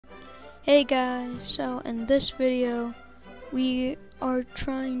Hey guys, so in this video we are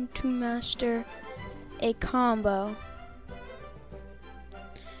trying to master a combo.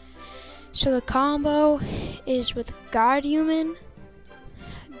 So the combo is with God Human,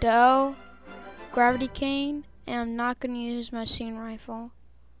 Doe, Gravity Cane, and I'm not going to use my scene rifle.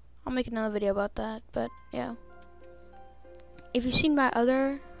 I'll make another video about that, but yeah. If you've seen my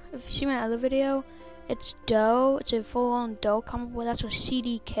other video, it's Doe. It's a full-on Doe combo, but that's with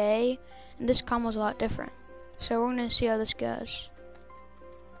CDK, and this combo is a lot different. So we're gonna see how this goes.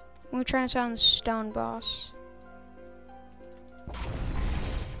 I'm gonna try and sound the stone boss.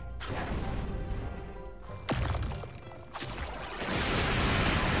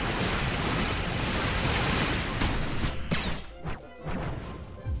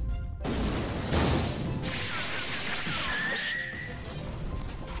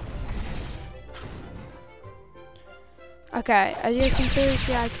 Okay, as you guys can clearly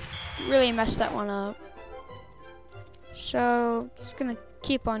see, I really messed that one up. So, just gonna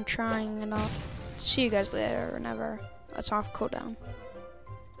keep on trying, and I'll see you guys later whenever that's off cooldown.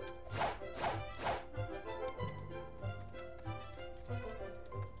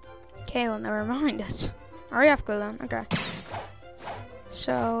 Okay, well, never mind. It's already off cooldown. Okay.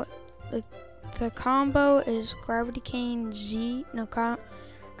 So, the combo is Gravity Cane Z, no,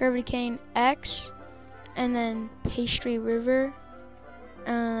 Gravity Cane X, and then Pastry River,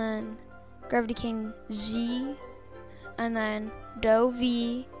 and then Gravity Cane Z, and then Doe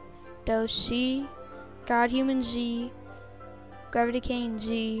V, Doe C, God Human Z, Gravity Cane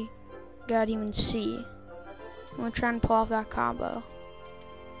Z, God Human C. I'm gonna try and pull off that combo.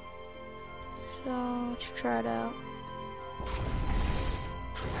 So let's try it out.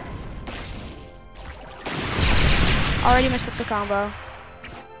 Already messed up the combo.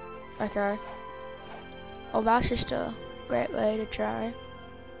 Okay. Oh, that's just a great way to try.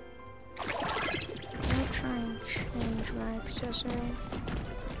 I'll try and change my accessory.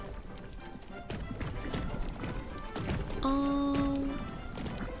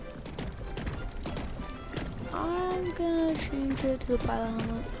 I'm gonna change it to the pilot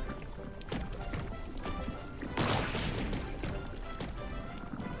helmet.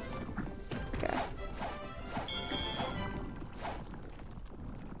 Okay.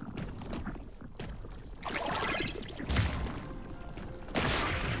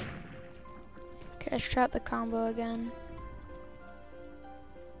 Let's try out the combo again.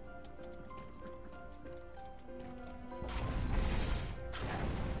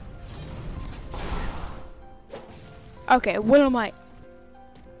 Okay, what am I?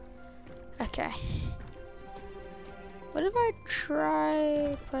 Okay. What if I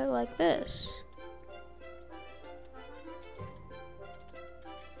try put it like this?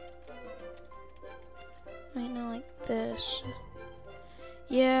 Right now, like this.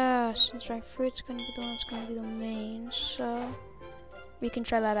 Yeah, since my fruit's gonna be the one that's gonna be the main, so we can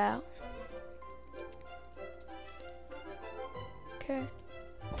try that out. Okay.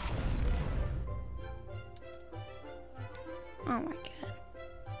 Oh my god.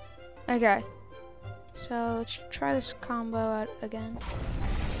 Okay. So let's try this combo out again.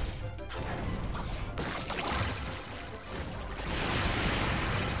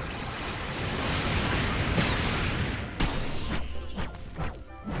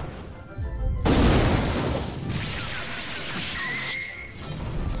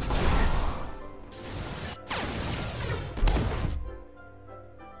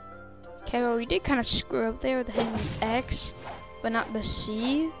 Okay, well, we did kind of screw up there with hitting the X, but not the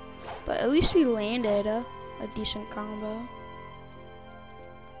C. But at least we landed a decent combo.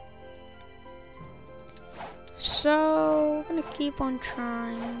 So, we're gonna keep on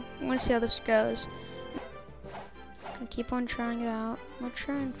trying. I'm gonna see how this goes. I'm gonna keep on trying it out. I'm gonna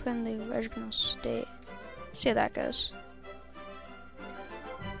try and put in the original state. See how that goes.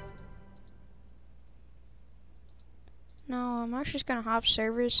 No, I'm actually just gonna hop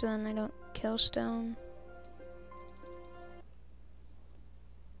servers so then I don't kill stone.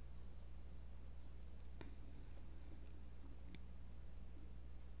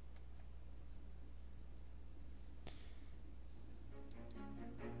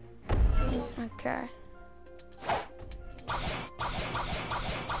 Okay.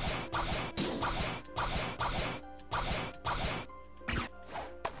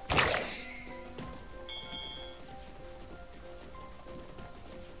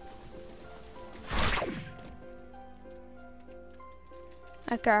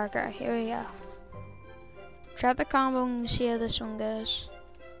 Okay, here we go. Try the combo and see how this one goes.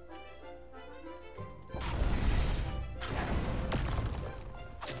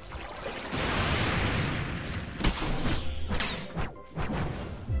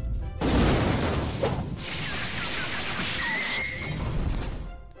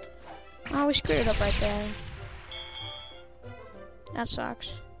 Oh, we screwed it up right there. That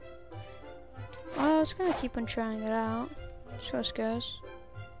sucks. Well, I was gonna keep on trying it out. So let's go.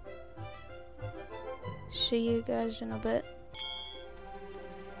 See you guys in a bit.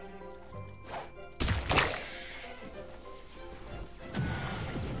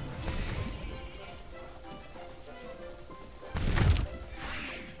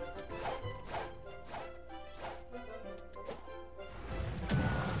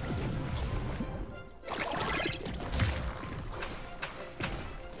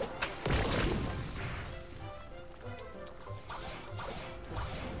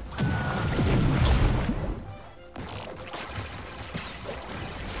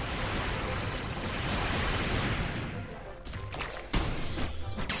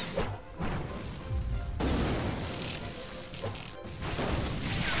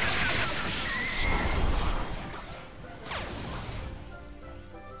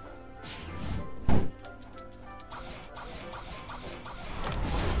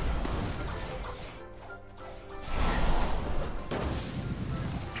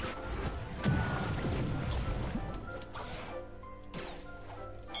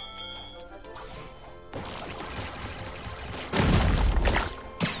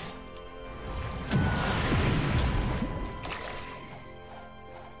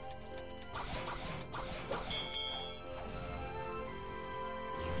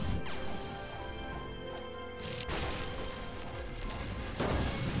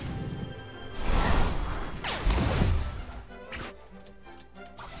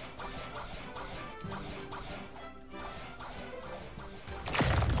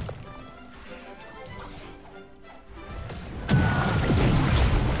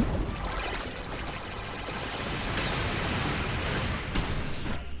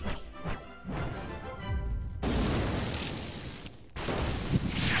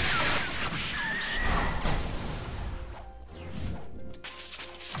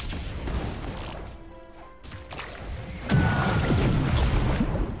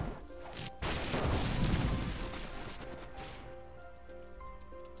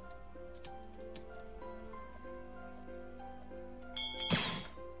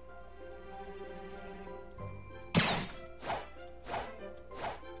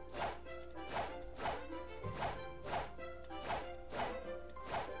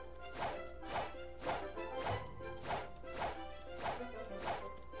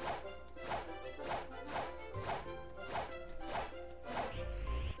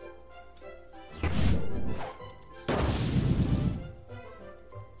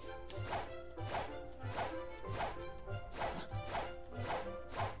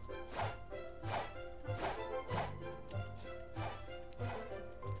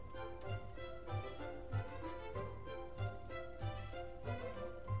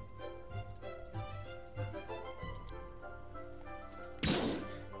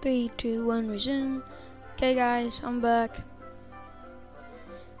 Three, two, one, resume. Okay guys, I'm back.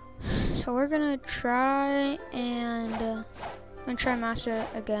 So we're gonna try and master it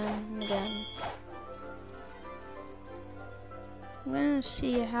again and again. I'm gonna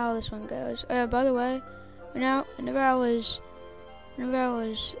see how this one goes. Oh yeah, by the way, whenever I was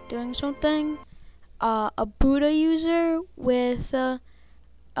doing something, a Buddha user with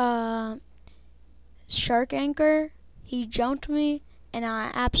shark anchor, he jumped me and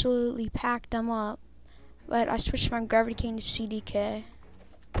I absolutely packed him up. But I switched my gravity cane to CDK.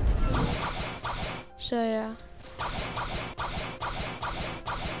 So yeah.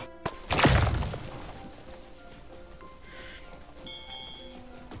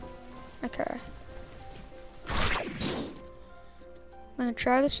 Okay. I'm gonna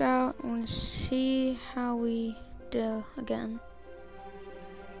try this out. I'm gonna see how we do again.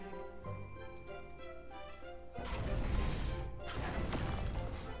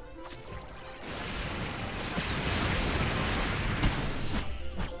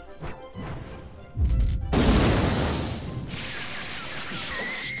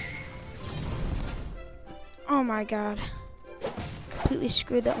 Oh my god. Completely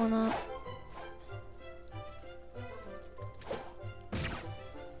screwed that one up.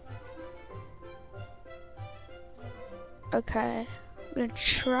 Okay, I'm gonna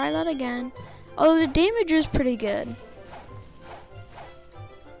try that again. Although the damage is pretty good.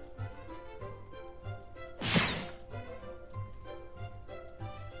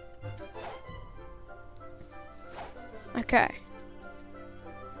 Okay.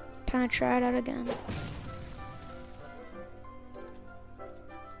 Time to try it out again.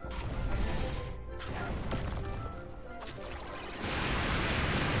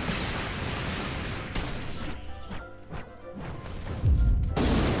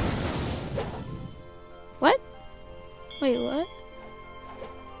 Wait, what?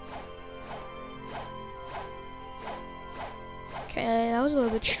 Okay, that was a little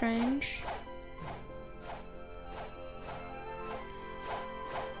bit strange.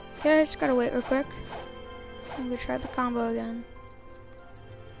 Okay, just gotta wait real quick. I'm gonna try the combo again.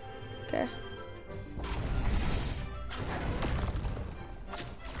 Okay.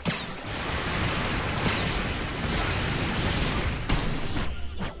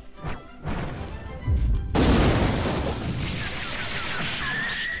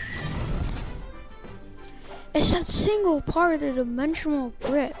 It's that single part of the dimensional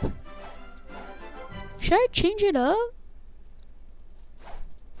grip. Should I change it up?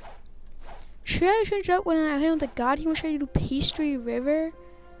 Should I change it up when I hit with the God Humor? Should I do Pastry River?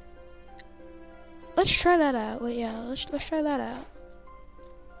 Let's try that out. Wait, yeah, let's try that out.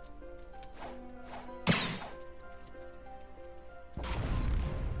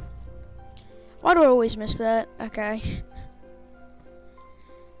 Why do I always miss that? Okay.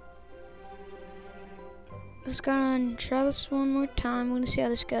 Let's go and try this one more time. We're gonna see how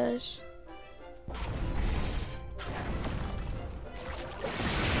this goes.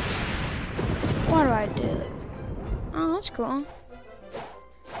 Why do I do that? Oh, that's cool.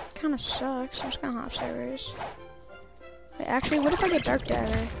 Kinda sucks. I'm just gonna hop servers. Wait, actually, what if I get Dark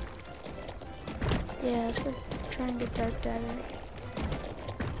Dagger? Yeah, let's go try and get Dark Dagger.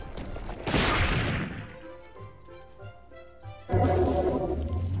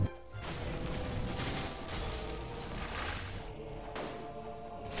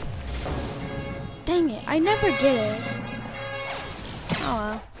 Dang it, I never get it. Oh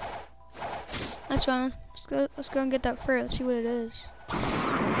well. That's fine. Let's go and get that fruit. Let's see what it is.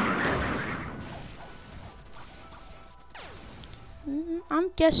 I'm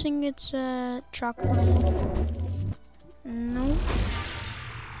guessing it's chocolate. Nope.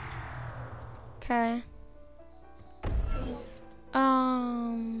 Okay.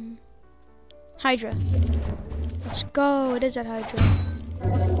 Hydra. Let's go. It is at Hydra.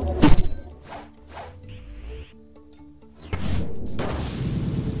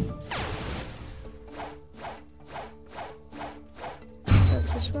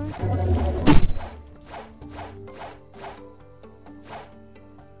 That's this way.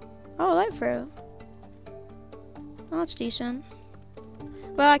 Oh, light fruit. Oh, that's decent.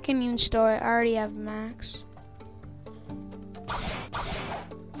 Well, I can even store it. I already have max.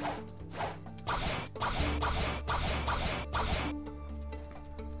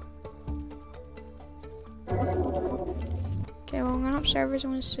 Okay, well, I'm gonna up servers.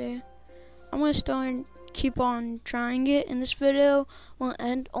 I'm gonna see. I'm gonna still keep on trying it. And this video will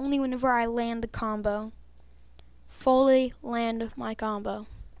end only whenever I land the combo. Fully land my combo.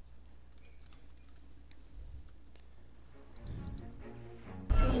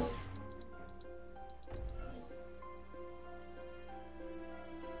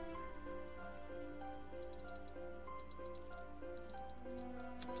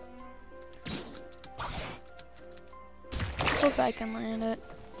 Hope I can land it.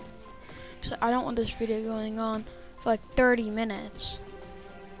 So I don't want this video going on for like 30 minutes.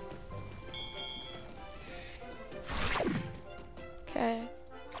 Okay.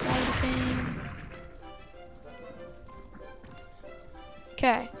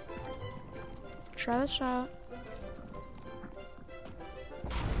 Okay. Try this out.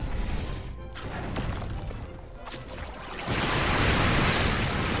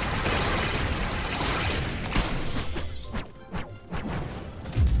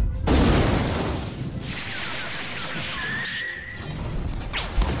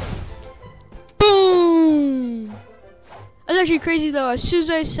 Actually crazy though. As soon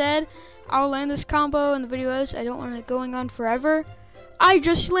as I said I'll land this combo and the video is I don't want it going on forever, I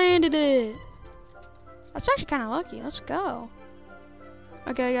just landed it. That's actually kind of lucky. Let's go.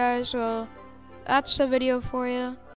 Okay guys, well that's the video for you.